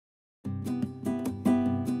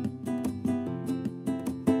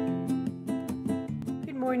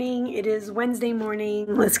morning. It is Wednesday morning.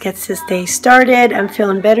 Let's get this day started. I'm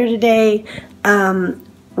feeling better today.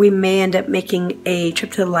 We may end up making a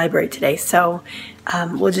trip to the library today, so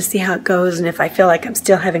we'll just see how it goes, and if I feel like I'm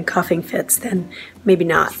still having coughing fits, then maybe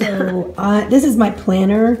not. So this is my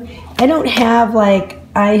planner.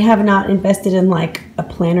 I have not invested in like a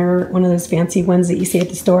planner, one of those fancy ones that you see at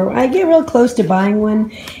the store. I get real close to buying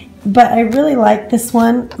one, but I really like this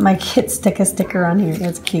one. My kids stick a sticker on here.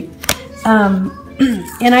 That's cute.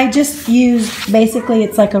 And I just use, basically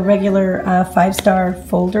it's like a regular 5-star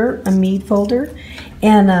folder, a Mead folder,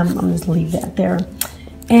 and I'm just leave that there.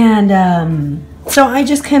 And so I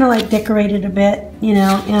just kind of like decorate it a bit, you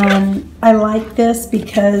know, and I like this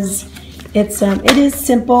because it is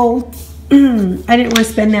simple. I didn't want to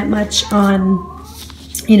spend that much on,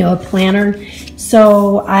 you know, a planner.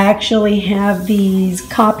 So I actually have these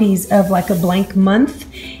copies of like a blank month,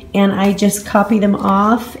 and I just copy them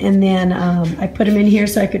off, and then I put them in here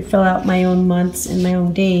so I could fill out my own months and my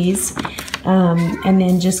own days, and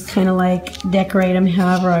then just kind of like decorate them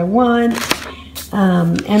however I want.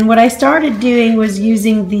 And what I started doing was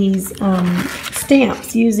using these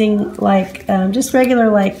stamps, using like just regular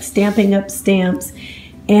like Stampin' Up! Stamps.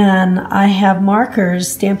 And I have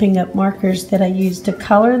markers, Stampin' Up! Markers that I use to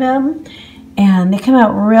color them. And they come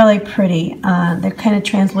out really pretty. They're kind of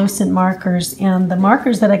translucent markers. And the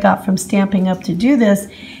markers that I got from Stampin' Up! To do this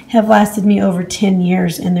have lasted me over 10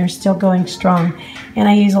 years, and they're still going strong. And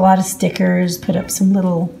I use a lot of stickers, put up some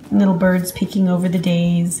little birds peeking over the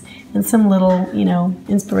days, and some little, you know,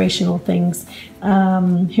 inspirational things.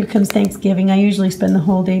 Here comes Thanksgiving. I usually spend the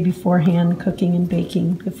whole day beforehand cooking and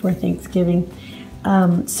baking before Thanksgiving.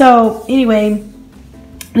 So anyway,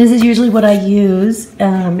 this is usually what I use,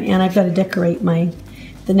 and I've got to decorate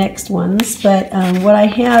the next ones. But what I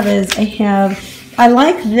have is I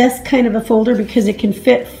like this kind of a folder because it can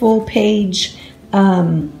fit full page,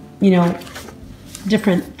 you know,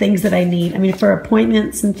 different things that I need. I mean, for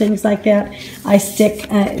appointments and things like that, I stick,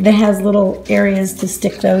 that has little areas to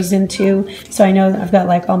stick those into. So I know that I've got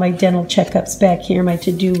like all my dental checkups back here, my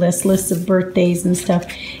to-do lists of birthdays and stuff,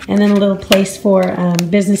 and then a little place for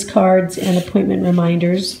business cards and appointment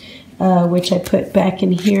reminders, which I put back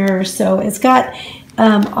in here. So it's got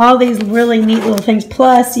all these really neat little things.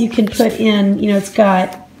 Plus you can put in, you know, it's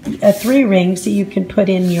got a 3-ring, so you can put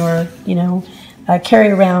in your, you know, carry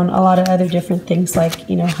around a lot of other different things like,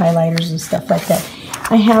 you know, highlighters and stuff like that.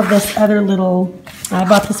 I have this other little, I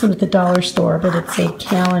bought this one at the dollar store, but it's a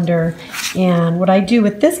calendar. And what I do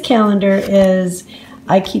with this calendar is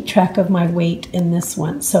I keep track of my weight in this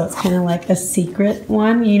one. So it's kind of like a secret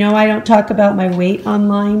one. You know, I don't talk about my weight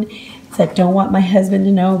online, so I don't want my husband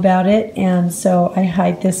to know about it. And so I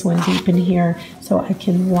hide this one deep in here so I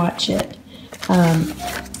can watch it.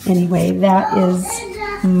 Anyway, that is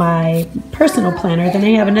my personal planner. Then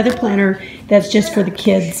I have another planner that's just for the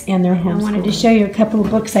kids and their homeschooling. I wanted to show you a couple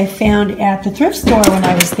of books I found at the thrift store when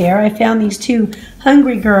I was there. I found these 2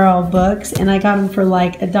 Hungry Girl books, and I got them for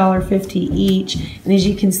like $1.50 each. And as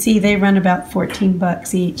you can see, they run about 14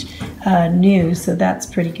 bucks each new, so that's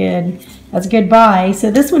pretty good. That's a good buy.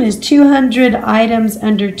 So this one is 200 items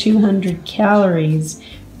under 200 calories.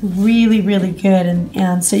 Really, really good.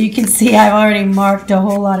 And so you can see I've already marked a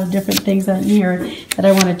whole lot of different things on here that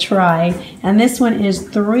I want to try. And this one is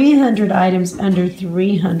 300 items under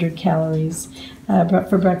 300 calories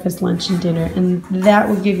for breakfast, lunch, and dinner. And that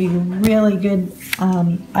will give you really good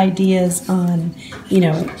ideas on, you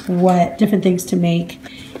know, what different things to make.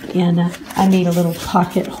 And I made a little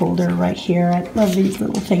pocket holder right here. I love these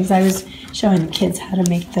little things. I was showing the kids how to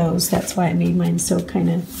make those. That's why I made mine so kind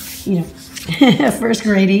of, you know, first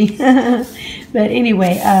gradey. But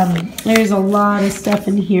anyway, there's a lot of stuff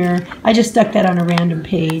in here. I just stuck that on a random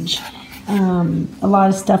page. A lot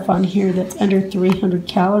of stuff on here that's under 300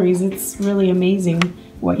 calories. It's really amazing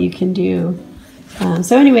what you can do.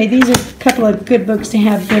 So anyway, these are a couple of good books to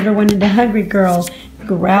have if you ever went into Hungry Girl.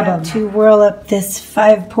 Grab them. To whirl up this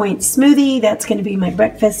 5-point smoothie, that's going to be my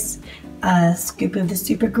breakfast. A scoop of the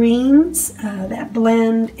super greens, that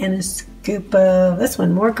blend, and a scoop of this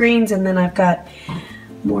one, more greens, and then I've got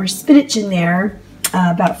more spinach in there,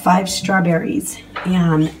 about 5 strawberries,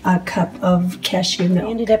 and a cup of cashew milk. I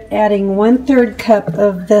ended up adding 1/3 cup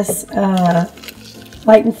of this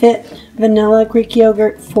Light and Fit vanilla Greek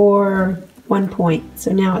yogurt for 1 point.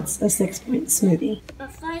 So now it's a 6-point smoothie.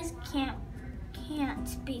 But flies can't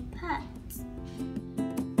be pets.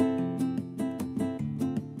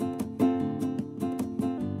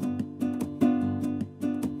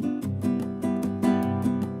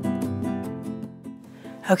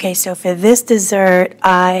 Okay, so for this dessert,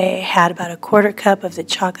 I had about 1/4 cup of the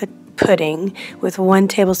chocolate pudding with 1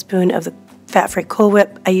 tablespoon of the fat-free Cool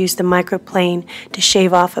Whip. I used the microplane to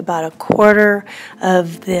shave off about a quarter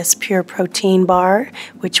of this pure protein bar,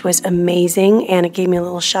 which was amazing, and it gave me a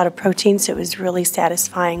little shot of protein, so it was really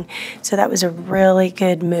satisfying. So that was a really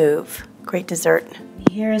good move. Great dessert.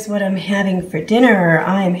 Here's what I'm having for dinner.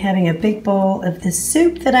 I am having a big bowl of the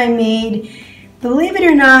soup that I made. Believe it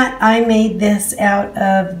or not, I made this out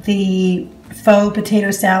of the faux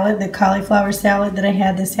potato salad, the cauliflower salad that I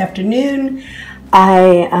had this afternoon.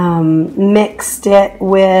 I mixed it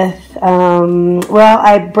with, well,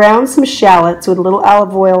 I browned some shallots with a little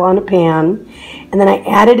olive oil on a pan, and then I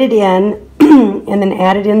added it in, and then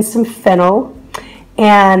added in some fennel,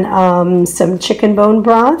 and some chicken bone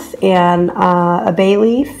broth, and a bay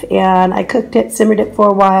leaf, and I cooked it, simmered it for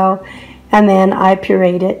a while, and then I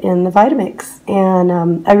pureed it in the Vitamix,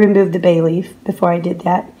 and I removed the bay leaf before I did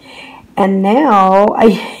that. And now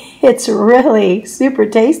it's really super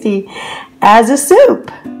tasty as a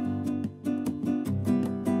soup.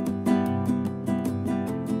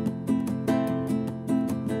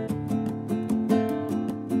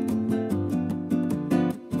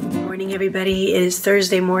 Morning, everybody. It is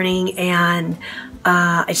Thursday morning, and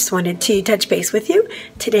I just wanted to touch base with you.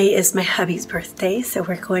 Today is my hubby's birthday, so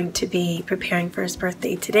we're going to be preparing for his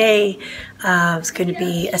birthday today. It's going to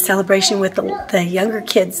be a celebration with the younger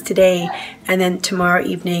kids today, and then tomorrow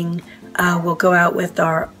evening we'll go out with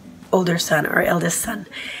our older son, our eldest son.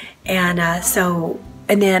 And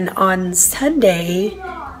and then on Sunday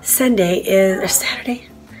is, or Saturday?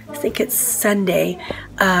 I think it's Sunday.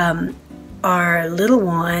 Our little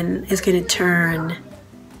one is going to turn,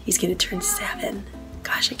 he's going to turn 7.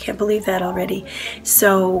 Gosh, I can't believe that already.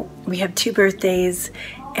 So we have 2 birthdays,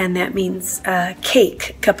 and that means cake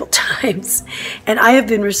a couple times. And I have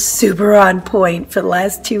been super on point for the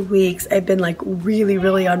last 2 weeks. I've been like really,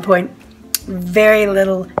 really on point. Very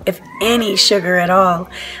little, if any, sugar at all.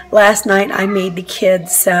 Last night I made the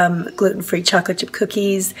kids some gluten-free chocolate chip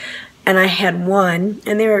cookies, and I had one,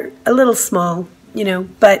 and they were a little small, you know,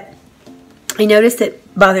 but I noticed it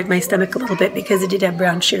bothered my stomach a little bit because it did have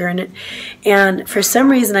brown sugar in it. And for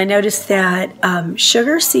some reason I noticed that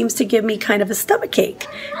sugar seems to give me kind of a stomach ache.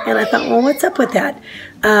 And I thought, well, what's up with that?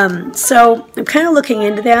 So I'm kind of looking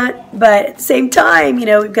into that. But at the same time, you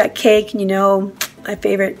know, we've got cake, and you know, my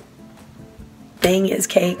favorite thing is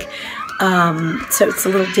cake. So it's a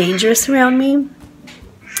little dangerous around me.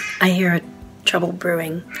 I hear trouble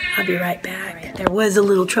brewing. I'll be right back. There was a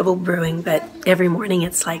little trouble brewing, but every morning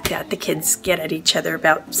it's like that. The kids get at each other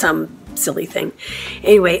about some silly thing.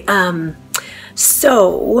 Anyway, I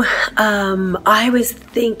was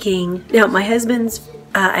thinking, now my husband's,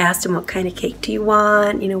 I asked him, what kind of cake do you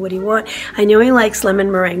want? You know, what do you want? I know he likes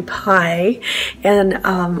lemon meringue pie, and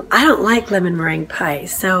I don't like lemon meringue pie,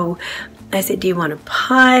 so I said, do you want a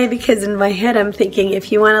pie? Because in my head I'm thinking,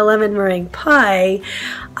 if you want a lemon meringue pie,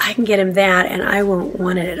 I can get him that and I won't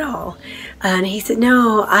want it at all. And he said,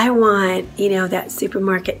 no, I want, you know, that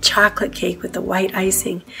supermarket chocolate cake with the white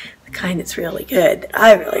icing, the kind that's really good, that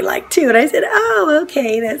I really like too. And I said, oh,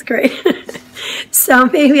 okay, that's great. So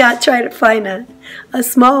maybe I'll try to find a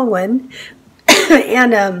small one.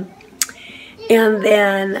 And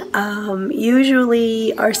then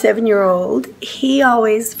usually our 7-year-old, he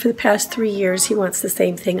always, for the past 3 years, he wants the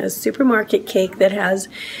same thing, a supermarket cake that has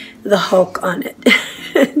the Hulk on it.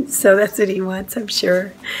 So that's what he wants, I'm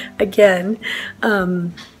sure, again.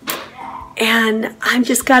 And I've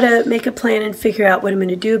just got to make a plan and figure out what I'm going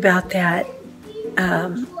to do about that,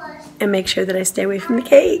 and make sure that I stay away from the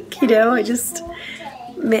cake, you know.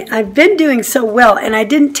 I've been doing so well, and I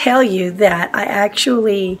didn't tell you that I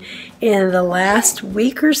actually, in the last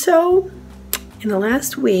week or so, in the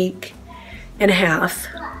last week and a half,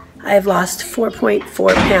 I've lost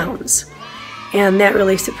 4.4 pounds, and that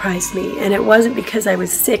really surprised me. And it wasn't because I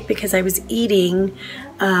was sick, because I was eating,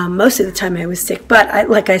 most of the time I was sick, but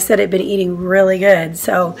like I said, I've been eating really good.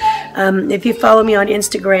 So if you follow me on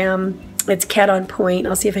Instagram, it's Cat on Point.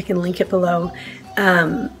 I'll see if I can link it below.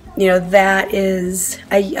 You know, that is,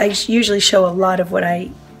 I usually show a lot of what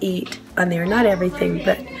I eat on there. Not everything,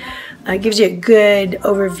 but it gives you a good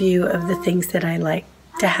overview of the things that I like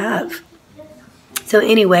to have. So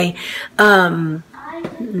anyway, I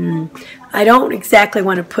don't exactly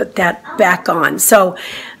want to put that back on. So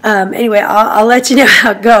anyway, I'll let you know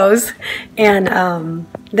how it goes, and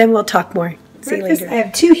then we'll talk more. See you later. I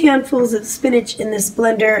have 2 handfuls of spinach in this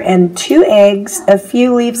blender and 2 eggs, a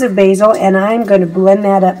few leaves of basil, and I'm going to blend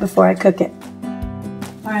that up before I cook it.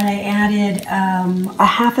 All right, I added a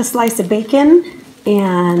half a slice of bacon,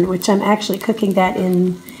 and which I'm actually cooking that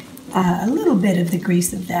in a little bit of the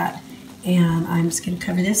grease of that. And I'm just going to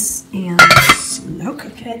cover this and slow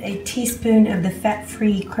cook it. A teaspoon of the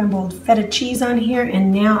fat-free crumbled feta cheese on here,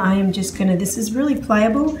 and now I am just going to, this is really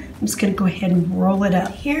pliable, I'm just going to go ahead and roll it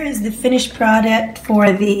up. Here is the finished product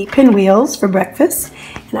for the pinwheels for breakfast,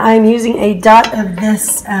 and I'm using a dot of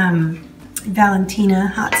this Valentina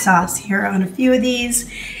hot sauce here on a few of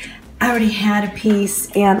these. I already had a piece,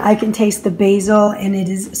 and I can taste the basil, and it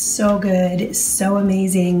is so good. It's so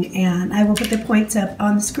amazing, and I will put the points up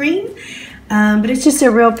on the screen. But it's just a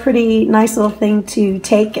real pretty nice little thing to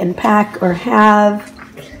take and pack or have.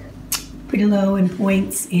 Pretty low in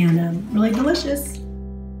points and really delicious.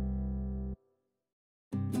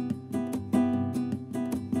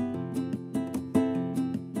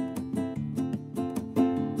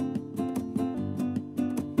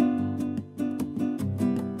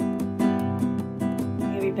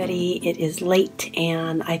 Everybody, it is late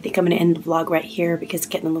and I think I'm going to end the vlog right here because it's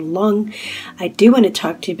getting a little long. I do want to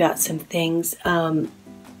talk to you about some things,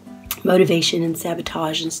 motivation and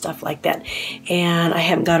sabotage and stuff like that, and I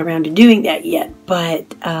haven't got around to doing that yet,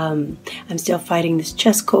 but I'm still fighting this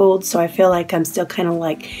chest cold, so I feel like I'm still kind of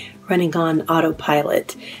like running on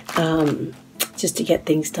autopilot just to get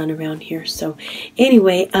things done around here. So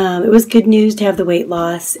anyway, it was good news to have the weight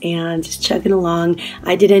loss and just chugging along.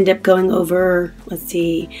 I did end up going over, let's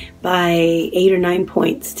see, by 8 or 9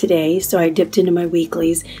 points today. So I dipped into my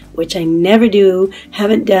weeklies, which I never do,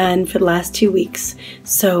 haven't done for the last 2 weeks.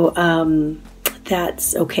 So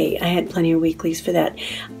that's okay. I had plenty of weeklies for that.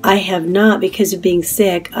 I have not, because of being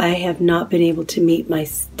sick, I have not been able to meet my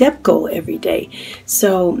step goal every day.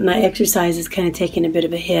 So my exercise is kind of taking a bit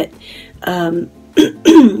of a hit.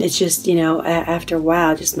 It's just, you know, after a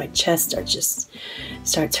while, just my chest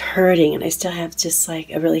starts hurting, and I still have just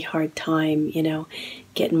like a really hard time, you know,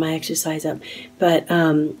 getting my exercise up. But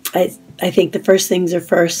I think the first things are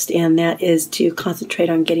first, and that is to concentrate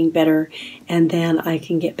on getting better, and then I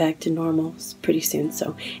can get back to normal pretty soon.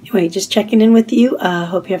 So anyway, just checking in with you.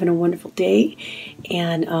 Hope you're having a wonderful day,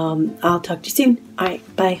 and I'll talk to you soon. All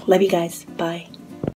right, bye. Love you guys. Bye.